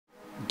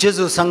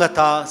जेजू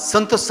सांगता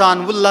संतोषान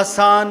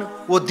उल्हासान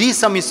वो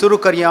दीस आमी सुरू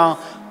करया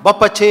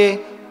बापाचे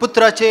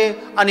पुत्राचे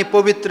आणि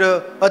पवित्र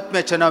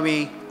आत्म्याचे नावी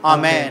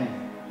आमेन.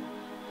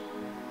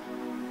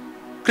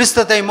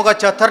 क्रिस्ताताई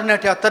मोगाच्या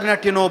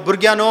तरणाट्यानो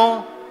भुरग्यानो,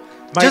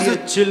 My dear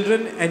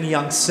children and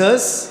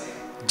youngsters,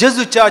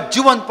 जेजूच्या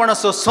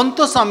जिवंतपणाचो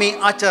संतोष आमी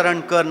आचरण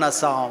करन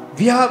आसा.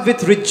 we are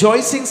with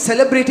rejoicing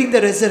celebrating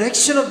the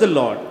resurrection of the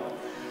Lord.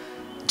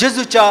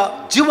 जेजूच्या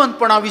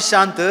जिवंतपणा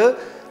Vishant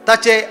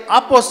ताचे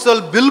आपोस्तल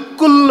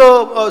बिलकुल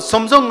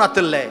समजूंक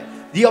नातले.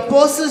 The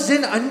apostles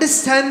didn't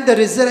understand the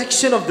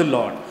resurrection of the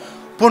Lord.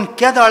 पूण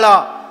केदाळा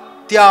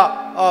त्या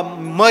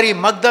मरी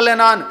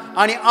मगदलेनान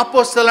आणि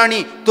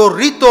आपोस्तलांनी तो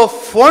रितो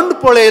फोंड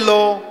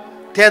पळयलो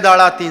त्या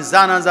दाळा ती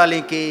जाणा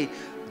जाली की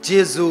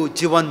जेजू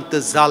जिवंत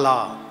जाला.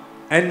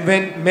 And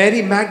when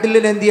Mary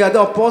Magdalene and the other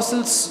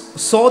apostles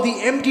saw the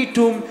empty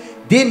tomb,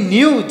 they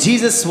knew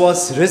Jesus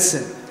was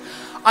risen.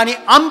 आणि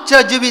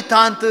आमच्या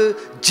जिवितांत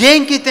जे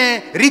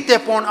कितें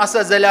रितेपण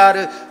आसा जाल्यार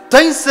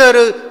थंयसर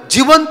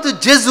जिवंत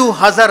जेजू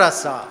हजर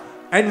आसा.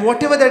 And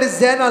whatever that is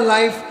there in our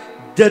life,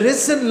 the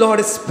risen Lord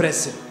is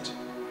present.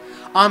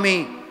 आमी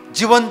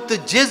जिवंत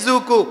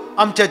जेजूक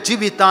आमच्या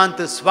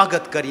जिवितांत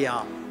स्वागत करया.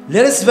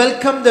 Let us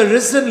welcome the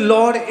risen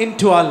Lord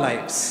into our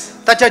lives.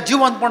 ताच्या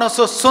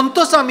जिवंतपणाचो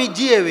संतोष आमी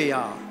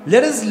जियेवया.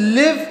 Let us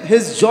live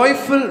his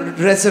joyful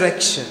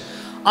resurrection.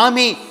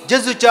 आमी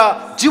जेजूच्या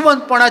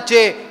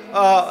जिवंतपणाचे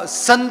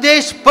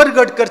संदेश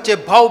प्रगट करचे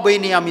भाव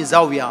बहिणी आमी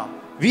जावया.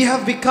 We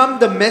have become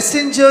the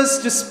messengers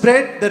to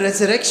spread the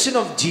resurrection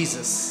of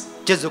Jesus.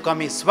 जेजूक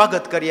आमी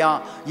स्वागत करया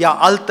या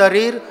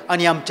आल्तारीर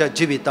आणि आमच्या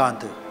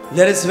जिवितांत.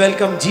 Let us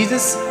welcome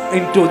Jesus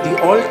into the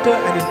altar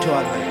and into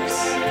our lives.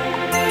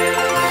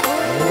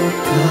 Oh,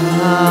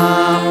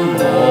 come,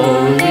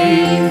 holy,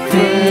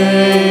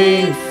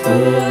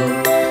 faithful,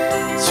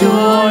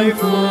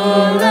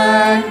 joyful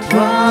and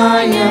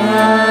triumphant.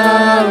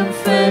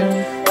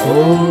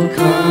 Oh,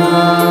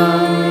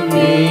 come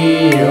ye,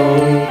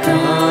 oh,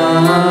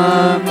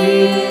 come ye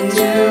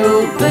to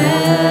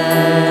Bethlehem.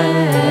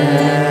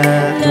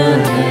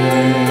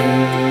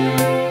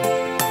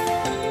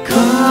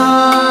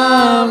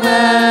 Come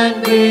and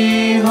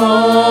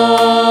behold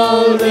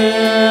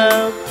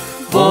him,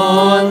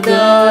 born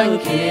the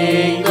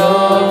King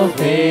of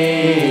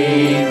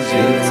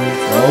angels.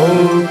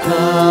 Oh,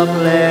 come,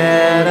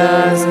 let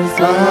us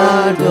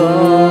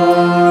adore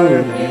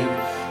him.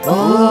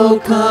 Oh,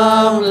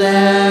 come,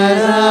 let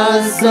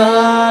us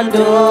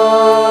adore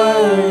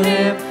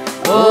him.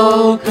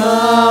 Oh,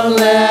 come,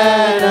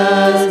 let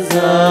us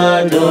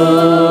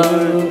adore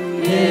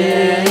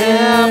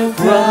him.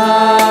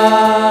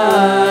 Christ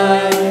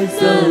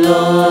the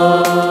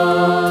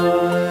Lord.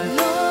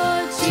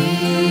 Lord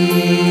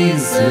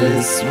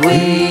Jesus, we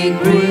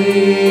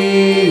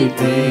greet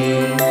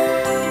thee,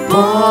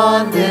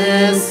 born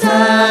this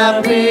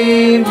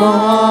happy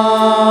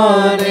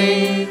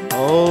morning.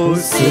 Oh,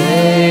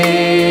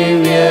 Savior,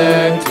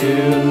 to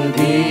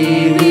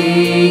thee we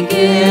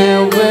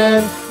give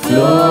with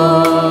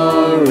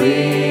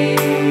glory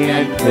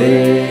and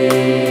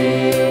praise.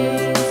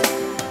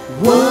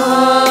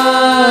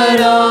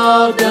 Word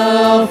of the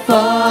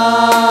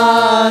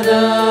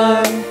Father,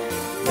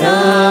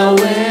 now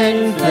in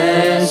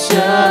flesh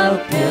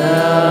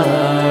appearing.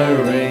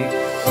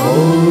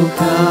 Oh,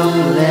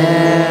 come,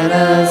 let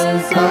us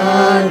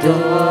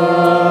adore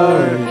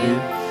him.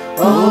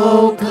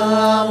 Oh,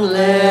 come,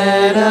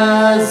 let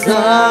us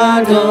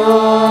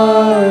adore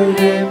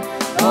him.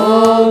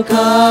 Oh,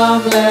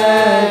 come,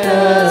 let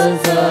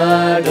us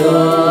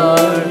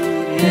adore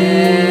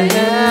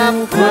him.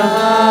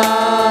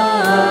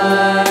 Christ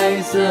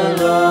the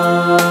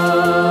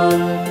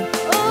Lord.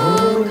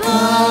 Oh,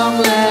 come,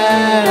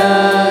 let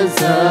us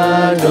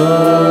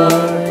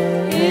adore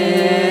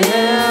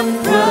him.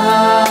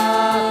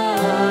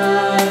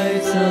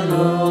 Christ the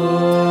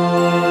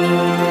Lord.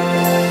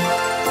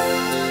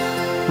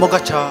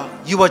 मोगाच्या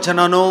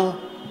युवजनांनो,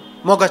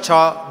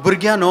 मोगाच्या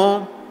भुरग्यांनो,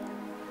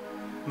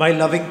 My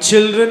loving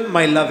children,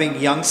 my loving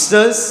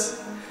youngsters,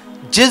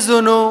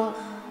 जेजून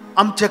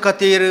आमचे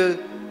खातीर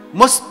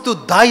मस्त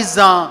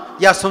दायजां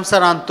या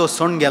संवसारांत तो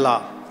सोडून गेला.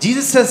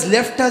 Jesus has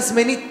left us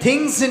many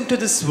things into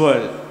this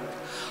world.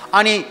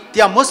 आणि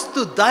त्या मस्त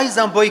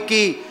दायजां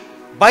पैकी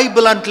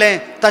बायबलांतलें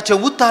ताचें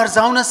उतार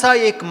जावन आसा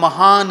एक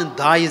महान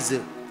दायज.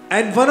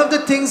 And one of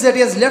the things that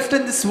he has left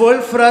in this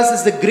world for us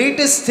is the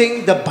greatest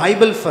thing, the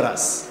Bible for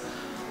us.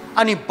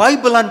 आणि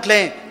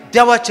बायबलांतलें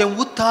देवाचें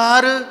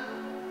उतार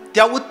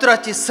त्या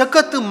उतराची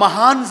सकत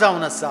महान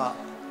जावन आसा.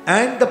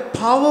 And the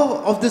power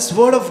of this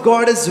word of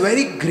God is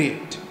very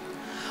great.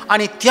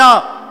 आणि त्या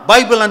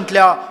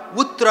बायबलांतल्या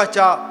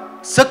उतराच्या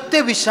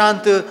सत्य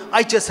विशांत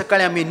आयचे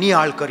सकाळी आमी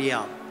नियाळ करया.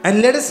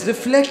 And let us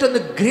reflect on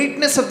the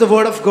greatness of the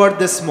word of God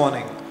this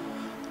morning.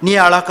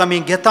 नियाळाक आमी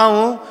घेता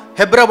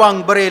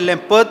हेब्रावांक बरयल्लें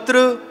पत्र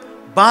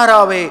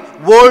 12वें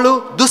वळ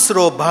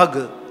 2रो भाग.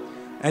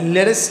 And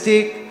let us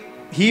take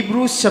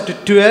Hebrews chapter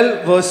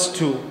 12 verse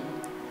 2.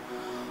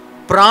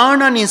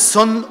 प्राण आणि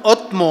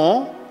आत्मो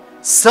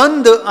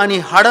संद आणि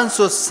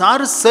हाडांचो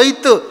सार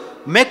सहित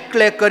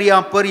मेकळे करया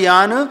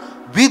पर्यान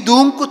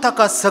विधूंक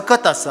ताका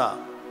सकत आसा.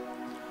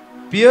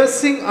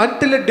 piercing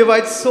until it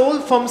divides soul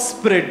from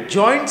spirit,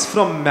 joints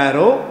from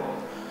marrow.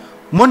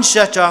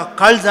 मनशाच्या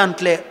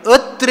काळजांतले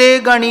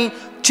अत्रेग आनी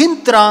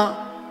चिंत्रां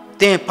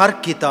तें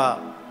पारखिता.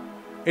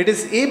 It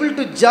is able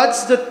to judge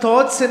the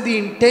thoughts and the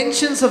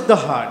intentions of the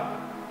heart.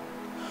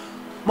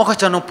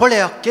 मोगाच्यानो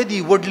पळया केदी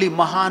व्हडली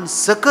महान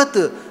सकत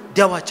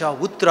देवाच्या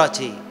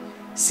उतराची.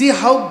 See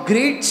how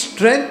great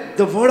strength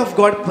the word of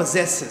God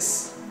possesses.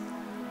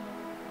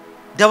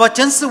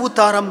 देवाचेंच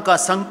उतार आमकां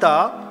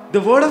सांगता, The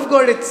word of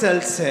God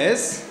itself says,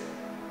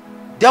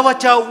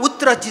 देवाच्या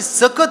उतराची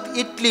सकत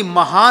इतली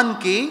महान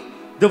की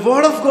the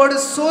word of God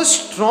is so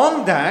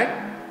strong that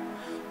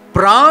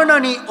प्राण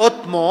आनी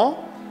आत्मो,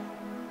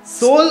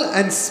 soul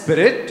and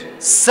spirit,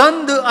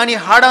 संद आनी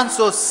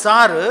हाडांचो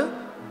सार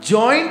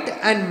joint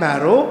and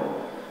marrow,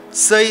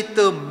 सयत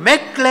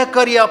मेकळे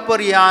करया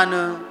पर्यान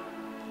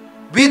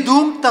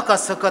विधूंक ताका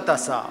सकत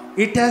आसा.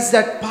 it has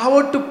that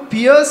power to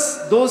pierce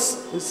those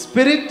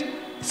spirit,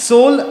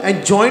 soul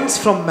and joints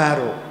from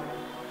marrow.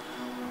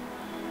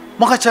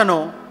 मोगाच्यानो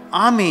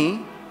आमी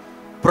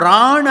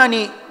प्राण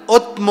आनी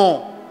आत्मो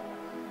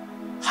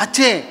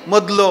हाचे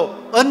मदलो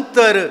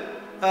अंतर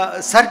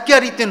सारक्या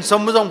रितीन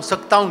समजूंक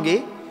शकता गे.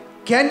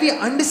 Can we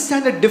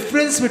understand the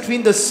difference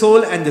between the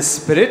soul and the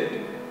spirit?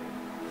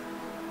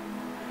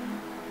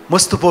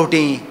 मस्त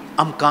पोवटी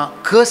आमकां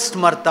कस्ट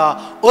मारता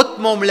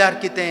आत्मो म्हळ्यार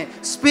कितें,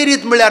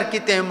 स्पिरीट म्हळ्यार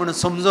कितें म्हणून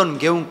समजून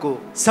घेवंक.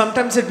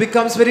 Sometimes it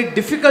becomes very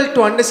difficult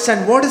to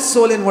understand what is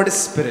soul and what is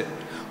spirit.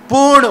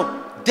 पूण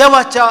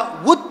देवाच्या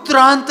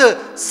उतरांत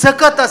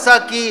सकत आसा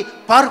की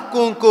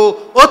पारखूंक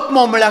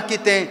आत्मो म्हळ्यार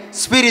कितें,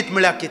 स्पिरीट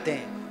म्हळ्यार कितें.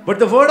 But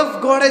the word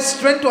of God has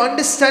strength to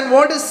understand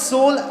what is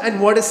soul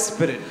and what is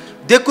spirit.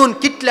 देखून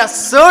कितल्या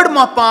चड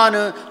मापान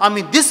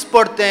आमी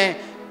दिसपडतें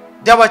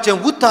देवाचें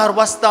उतार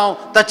वाचता,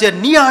 ताचेर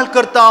नियाळ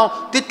करता,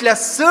 तितल्या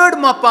चड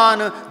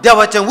मापान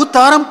देवाचें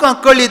उतार आमकां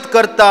कळीत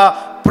करता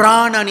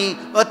प्राण आनी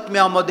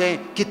आत्म्या मदें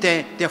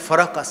कितें तें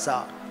फरक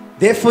आसा.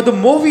 Therefore, the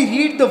more we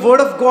read the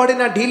word of God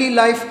in our daily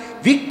life,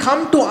 we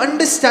come to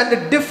understand the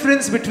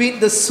difference between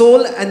the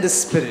soul and the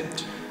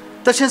spirit.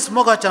 तशेंच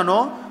मोगाच्यानो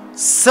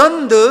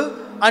संद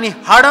आनी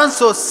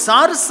हाडांचो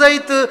सार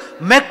सयत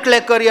मेकळे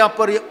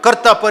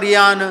करता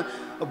पर्यान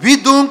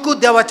विधूंक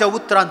देवाच्या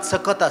उतरांत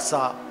सकत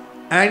आसा.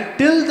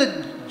 Until the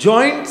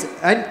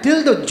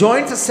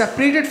joints are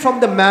separated from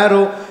the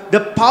marrow, the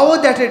power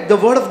that the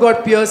word of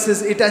God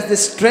pierces, it has the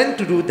strength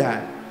to do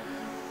that.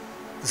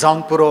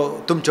 जावंक पुरो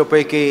तुमचे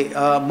पैकी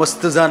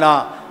मस्त जाणां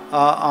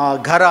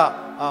घरा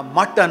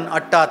मटन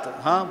हाडटात,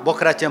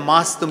 बोकराचें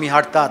मांस तुमी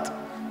हाडटात.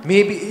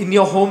 Maybe in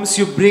your homes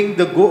you bring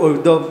the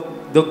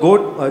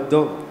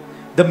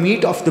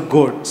meat of the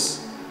goats.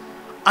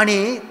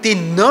 आनी ती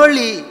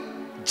नळी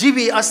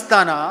जिवी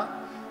आसतना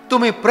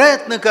तुमी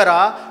प्रयत्न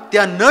करा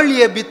त्या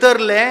नळये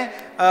भितरले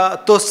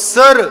तो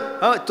सर,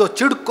 तो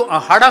चिडको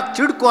हाडाक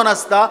चिडकोन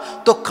आसता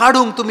तो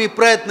काडूंक तुमी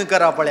प्रयत्न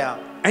करा पळया.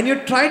 And you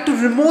try to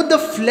remove the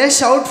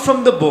flesh out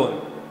from the bone.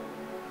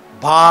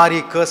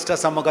 भारी कश्ट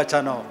आसा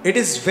मोगाच्यानो. It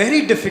is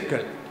very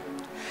difficult.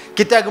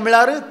 कित्याक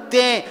म्हळ्यार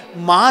तें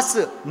मांस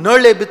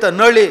नळे भितर,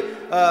 नळे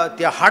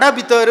त्या हाडा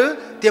भितर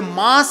तें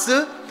मांस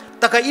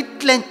ताका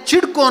इतलें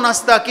चिडकोन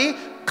आसता की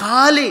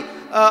खाली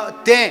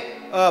तें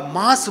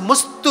मांस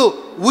मस्त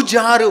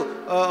उजार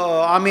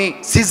आमी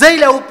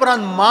शिजयल्या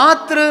उपरांत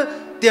मात्र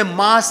तें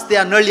मांस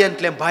त्या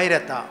नळयेंतलें भायर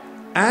येता.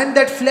 And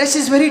that flesh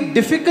is very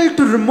difficult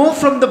to remove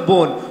from the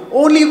bone.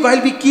 Only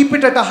while we keep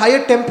it at a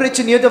higher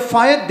temperature near the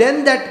fire,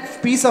 then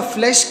that piece of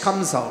flesh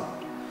comes out.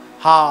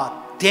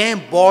 तें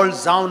बॉल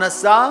जावन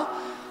आसा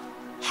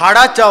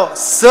हाडाच्या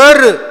sir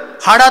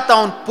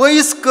हाडातावन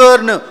पयस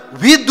करन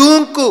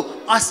विधूंक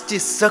आसची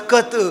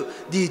सकत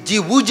जी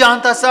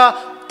उजांत आसा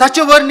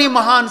ताचे वर्णी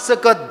महान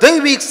सकत,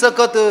 दैवीक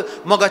सकत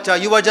मोगाच्या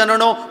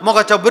युवजनांनो,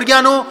 मोगाच्या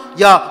भुरग्यांनो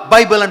ह्या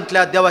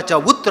बायबलांतल्या देवाच्या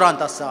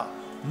उतरांत आसा.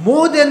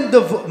 More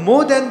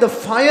than the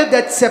fire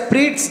that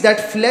separates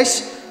that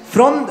flesh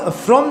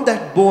from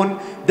that bone,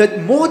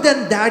 that more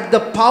than that the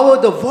power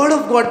the word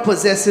of God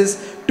possesses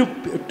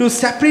to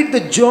separate the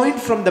joint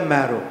from the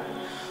marrow.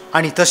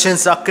 आणि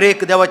तशेंच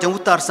अक्रेक देवाचें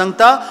उतार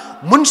सांगता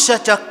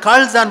मनशाच्या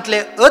काळजांतले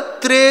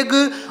अत्रेग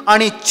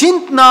आणि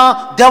चिंतना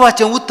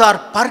देवाचें उतार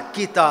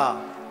पारखिता.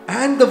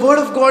 And the word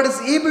of God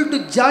is able to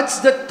judge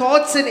the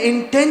thoughts and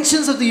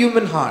intentions of the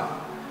human heart.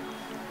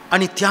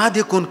 आणि त्या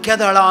देखून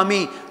केदाळा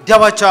आमी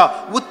देवाच्या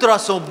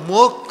उतराचो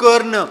मोग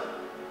करन,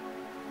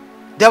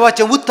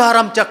 देवाचें उतार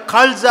आमच्या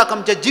काळजाक,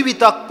 आमच्या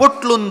जिविताक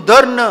पटलून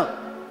धरन,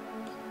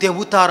 तें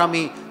उतार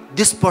आमी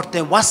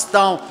दिसपडतें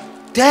वाचता.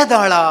 त्या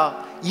दाळा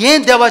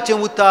हें देवाचें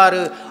उतार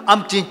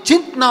आमची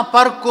चिंतना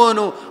पारखून,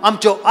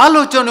 आमच्यो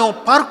आलोचन्यो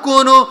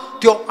पारखून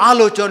त्यो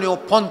आलोचन्यो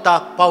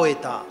पंताक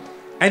पावयता.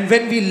 And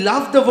when we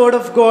love the word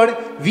of God,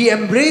 we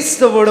embrace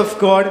the word of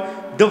God,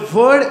 the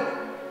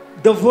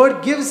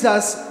word gives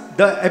us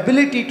the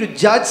ability to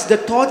judge the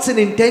thoughts and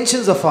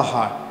intentions of our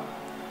heart.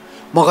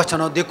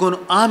 मोगाच्यानो देखून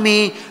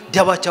आमी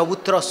देवाच्या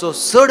उतराचो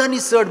चड आनी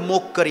चड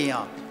मोग करया.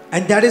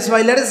 And that is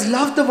why let us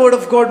love the word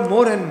of God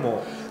more and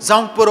more.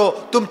 जावंक पुरो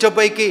तुमचे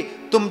पैकी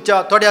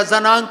तुमच्या थोड्या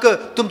जणांक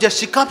तुमचे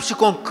शिकप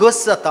शिकोवंक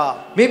कस जाता.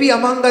 Maybe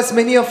among us,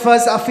 many of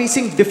us are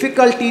facing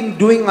difficulty in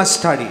doing our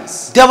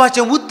studies.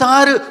 देवाचे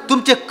उद्धार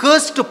तुमचे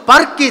कश्ट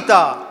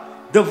पारखीता.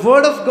 The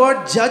word of God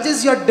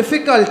judges your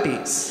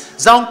difficulties.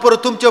 जावंक पर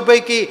तुमचे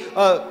पैकी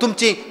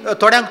तुमची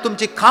थोड्यांक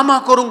तुमची कामां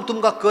करूंक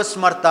तुमकां कस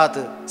मारतात.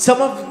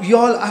 Some of you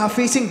all are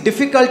facing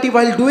difficulty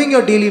while doing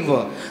your daily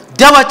work.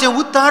 देवाचे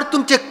उद्धार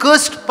तुमचे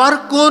कश्ट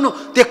पारखून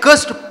ते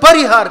कश्ट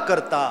परिहार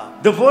करता.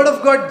 The word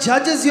of God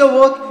judges your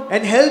work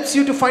and helps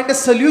you to find a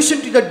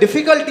solution to the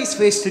difficulties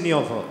faced in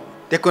your work.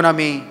 देखून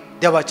आमी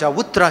देवाच्या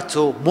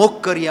उतराचो मोग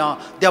करया,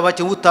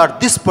 देवाचे उतार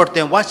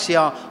दिसपडते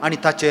वाचया आनी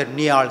ताचेर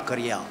नियाळ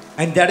करया.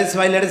 And that is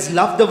why let us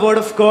love the word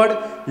of God.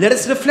 Let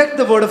us reflect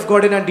the word of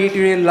God in our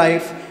day-to-day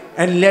life,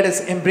 and let us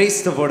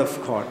embrace the word of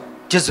God.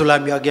 जेजूला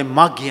आमी आगे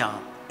मागया.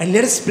 And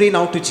let us pray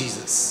now to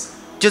Jesus.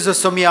 जेजू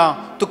सोमया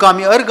तुका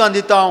आमी अर्गां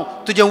दिता.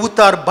 तुजें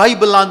उतार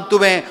बायबलान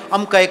तुवें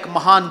आमकां एक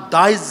महान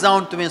दायज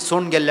जावन तुवें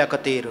सोडून गेल्ल्या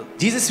खातीर.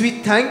 Jesus, we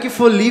thank you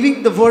for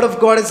leaving the word of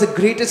God as the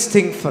greatest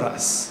thing for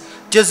us.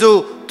 जेजू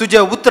तुजे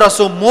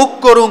उतराचो मोग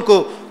करूंक,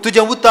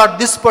 तुजें उतार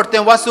दिसपडते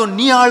वाचून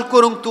नियाळ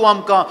करूंक तूं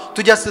आमकां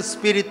तुज्या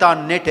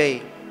स्पिरितान नेटय.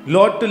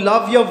 Lord, to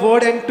love your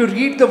word and to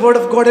read the word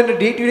of God in a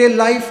day-to-day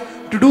life,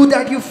 to do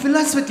that you fill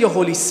us with your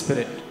Holy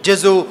Spirit.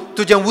 जेजू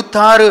तुजें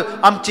उतार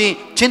आमची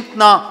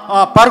चिंतना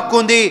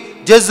पारखून दी.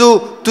 जेजू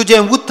तुजें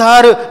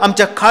उतार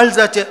आमच्या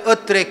काळजाचे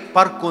अत्रेक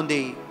पारखून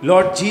दी.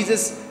 Lord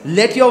Jesus,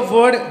 let your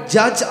word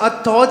judge our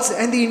thoughts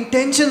and the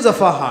intentions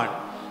of our heart.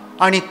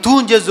 आनी तूं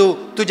जेजू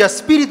तुज्या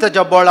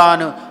स्पिरिताच्या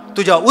बळान,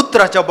 तुज्या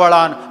उतराच्या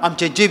बळान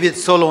आमचें जिवीत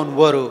चलोवन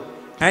व्हर.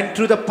 And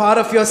through the power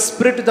of your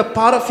spirit, to the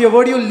power of your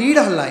word, you lead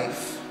our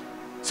life.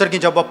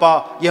 सर्गीच्या Bappa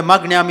हे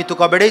मागणे आमी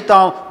तुका बेडयता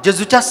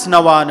जेजूच्याच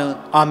नांवान.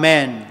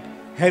 आमेन.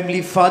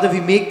 Heavenly Father, we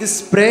make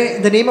this prayer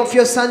in the name of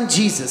your Son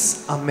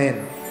Jesus. Amen.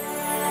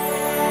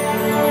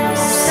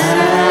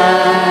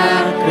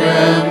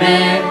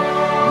 Sacrament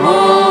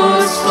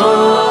most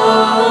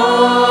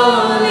holy,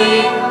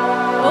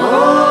 O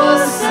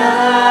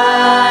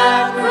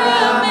sacrament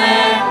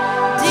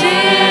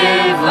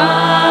divine,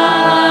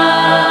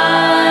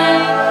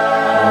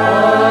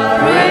 all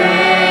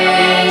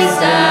praise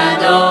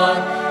and all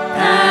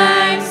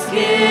thanksgiving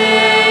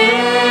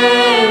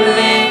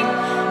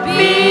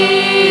be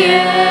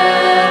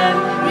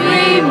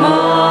every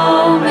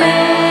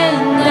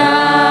moment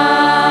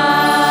thine.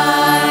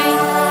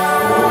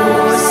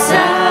 O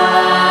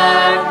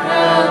sacrament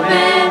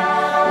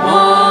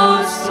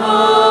most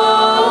holy,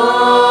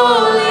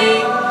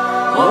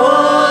 O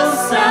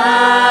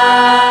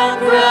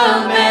sacrament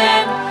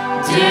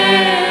divine,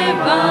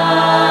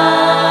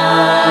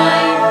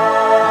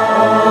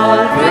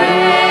 all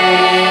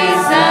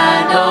praise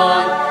and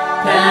all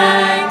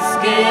thanksgiving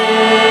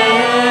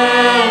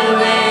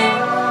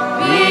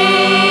be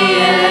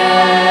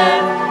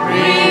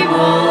every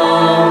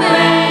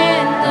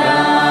moment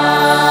thine.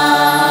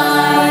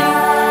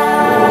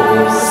 O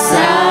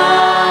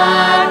sacrament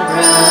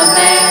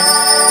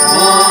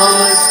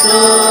most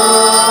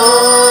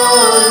holy,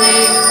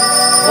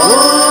 O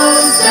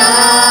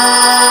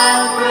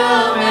sacrament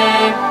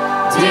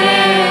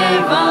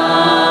divine,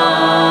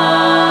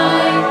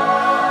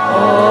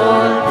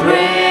 all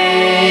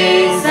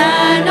praise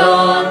and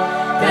all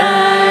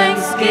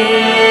thanksgiving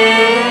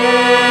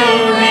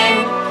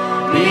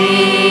be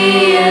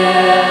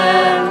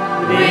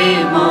every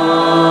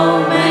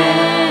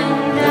moment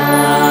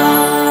thine.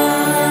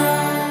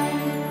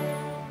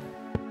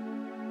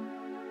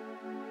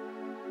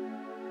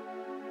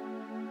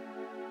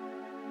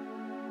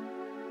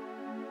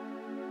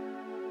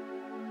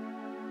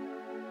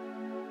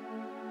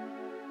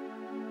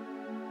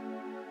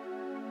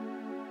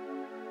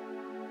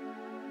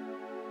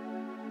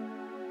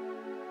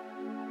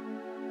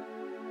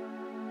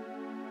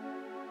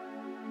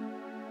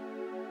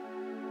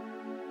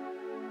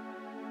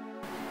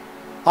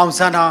 हांव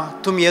जाणा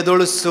तुमी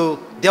येदोळूच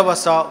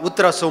देवाचा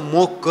उतराचो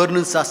मोग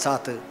करूनच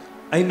आसात.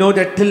 I know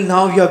that till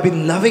now you have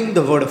been loving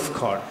the word of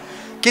God.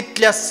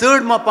 कितल्या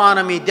चड मापान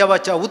आमी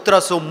देवाच्या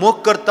उतराचो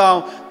मोग करता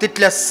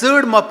तितल्या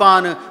चड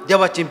मापान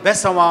देवाची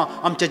बेसांवां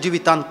आमच्या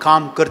जिवितांत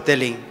काम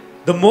करतलीं.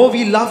 The more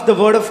we love the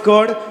word of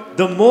God,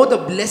 the more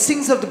the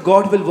blessings of the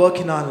God will work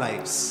in our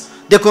lives.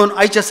 देखून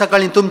आयच्या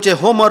सकाळी तुमचे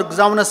होमवर्क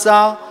जावन आसा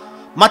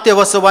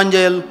मातेव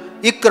वांजेल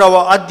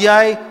 11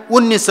 अध्याय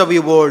 19वी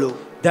ओळ.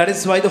 That is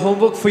why the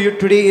homework for you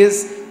today is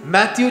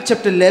Matthew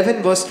chapter 11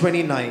 verse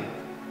 29.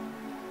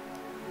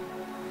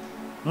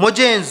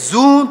 म्हजें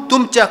जूं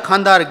तुमच्या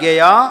खांदार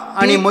घेया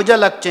आनी म्हज्या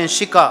लागचें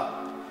शिका.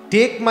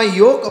 Take my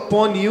yoke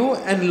upon you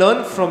and learn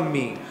from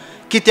me.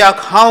 कित्याक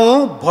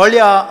हांव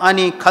भोळ्या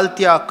आनी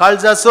खालत्या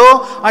काळजाचो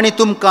आनी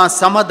तुमकां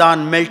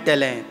समाधान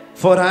मेळटलें.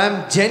 For I am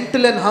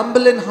gentle and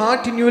humble in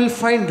heart, and you will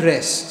find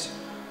rest.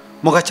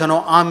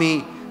 मोगाच्यानो आमी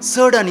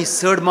चड आनी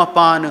चड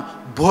मापान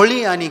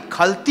भोळी आनी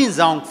खालती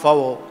जावंक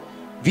फावो.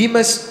 We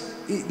must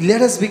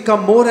let us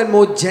become more and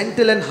more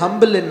gentle and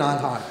humble in our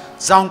heart.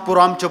 जावंक पुरो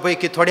आमचे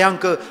पैकी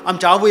थोड्यांक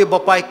आमच्या आवय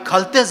बापायक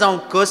खालते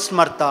जावंक कश्ट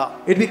मारता.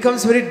 It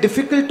becomes very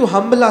difficult to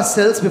humble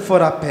ourselves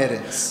before our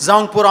parents.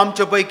 जावंक पुरो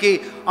आमचे पैकी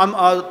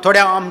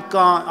थोड्या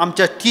आमकां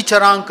आमच्या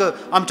टिचरांक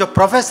आमच्या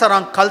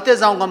प्रोफेसरांक खालते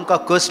जावंक आमकां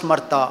कश्ट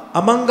मारता.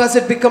 Among us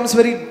it becomes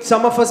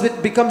some of us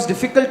it becomes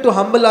difficult to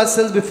humble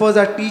ourselves before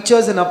our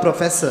teachers and our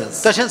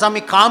professors. तशेंच आमी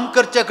काम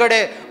करचे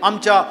कडेन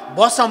आमच्या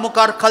बॉसा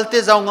मुखार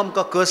खालते जावंक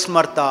आमकां कश्ट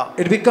मारता.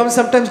 It becomes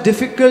sometimes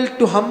difficult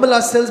to humble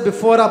ourselves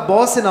before our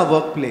boss in our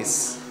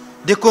workplace.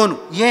 देखून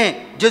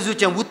हें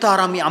जेजूचें उतार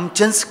आमी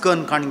आमचेंच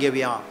कन्न काण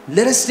घेवया.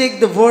 Let us take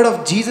the word of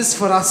Jesus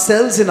for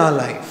ourselves in our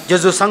life.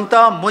 जेजू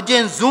सांगता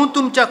म्हजें जूं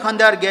तुमच्या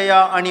खांद्यार घेया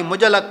आनी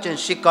म्हज्या लागचें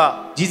शिका.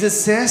 Jesus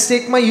says,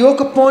 take my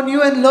yoke upon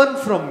you and learn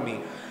from me.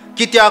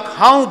 कित्याक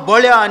हांव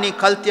बळ्या आनी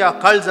खालत्या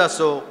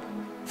काळजाचो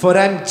For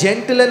I am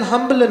gentle and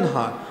humble in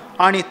heart.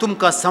 आनी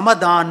तुमकां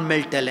समाधान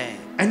मेळटलें.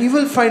 And you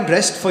will find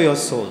rest for your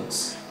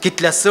souls.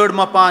 कितल्या चड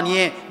मापान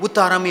हें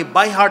उतार आमी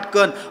बाय हार्ट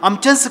करून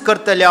आमचेंच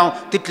करतले हांव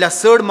तितल्या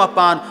चड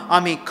मापान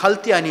आमी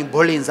खालती आनी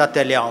बळी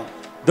जातले हांव.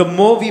 The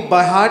more we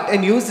by heart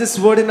and use this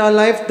word in our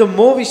life, the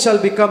more we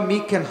shall become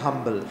meek and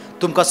humble.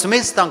 तुमकां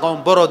सुमेस्तांक हांव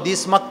बरो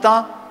दीस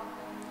मागतां.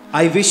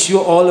 I wish you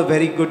all a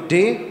very good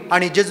day.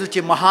 आनी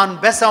जेजूची महान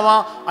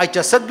बेसांवां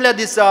आयच्या सगळ्या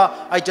दिसा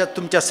आयच्या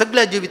तुमच्या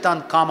सगळ्या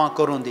जिवितांत कामां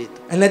करूं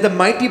दीत. And let the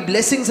mighty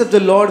blessings of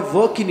the Lord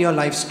work in your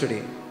lives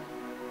today.